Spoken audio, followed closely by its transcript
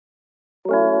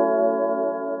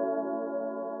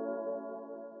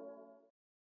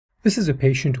This is a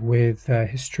patient with a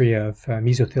history of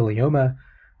mesothelioma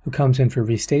who comes in for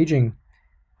restaging.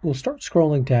 We'll start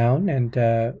scrolling down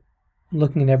and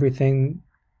looking at everything.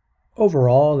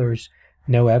 Overall, there's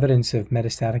no evidence of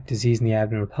metastatic disease in the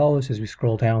abdomen or pelvis. As we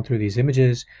scroll down through these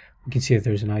images, we can see that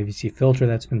there's an IVC filter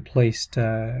that's been placed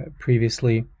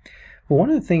previously. But one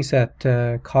of the things that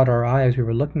caught our eye as we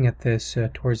were looking at this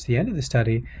towards the end of the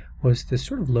study was this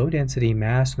sort of low-density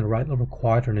mass in the right lower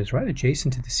quadrant is right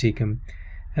adjacent to the cecum.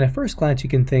 And at first glance, you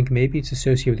can think maybe it's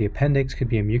associated with the appendix, could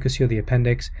be a mucocele of the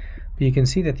appendix, but you can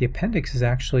see that the appendix is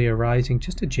actually arising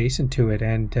just adjacent to it.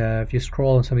 And if you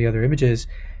scroll on some of the other images,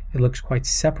 it looks quite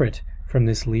separate from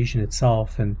this lesion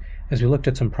itself. And as we looked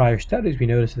at some prior studies, we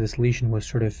noticed that this lesion was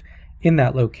sort of in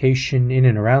that location, in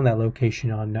and around that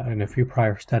location on a few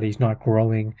prior studies, not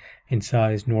growing in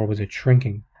size, nor was it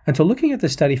shrinking. And so looking at the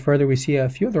study further, we see a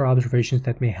few other observations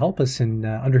that may help us in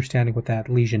understanding what that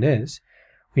lesion is.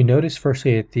 We notice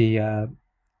firstly that the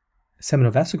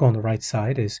seminal vesicle on the right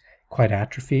side is quite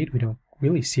atrophied. We don't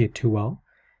really see it too well.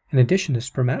 In addition, the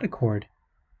spermatocord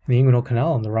and the inguinal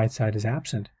canal on the right side is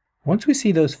absent. Once we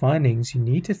see those findings, you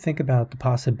need to think about the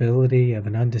possibility of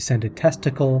an undescended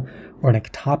testicle or an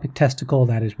ectopic testicle,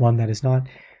 that is one that is not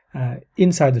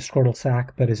inside the scrotal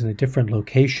sac but is in a different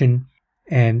location.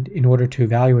 And in order to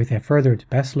evaluate that further, it's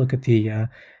best to look at the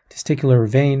testicular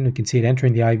vein. We can see it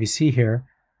entering the IVC here.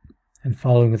 And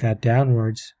following with that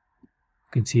downwards,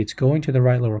 you can see it's going to the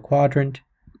right lower quadrant,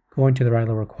 going to the right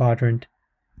lower quadrant,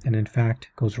 and in fact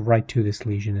goes right to this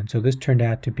lesion. And so this turned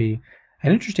out to be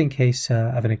an interesting case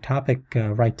of an ectopic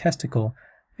right testicle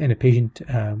in a patient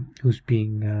who's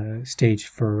being staged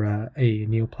for a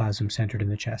neoplasm centered in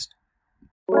the chest.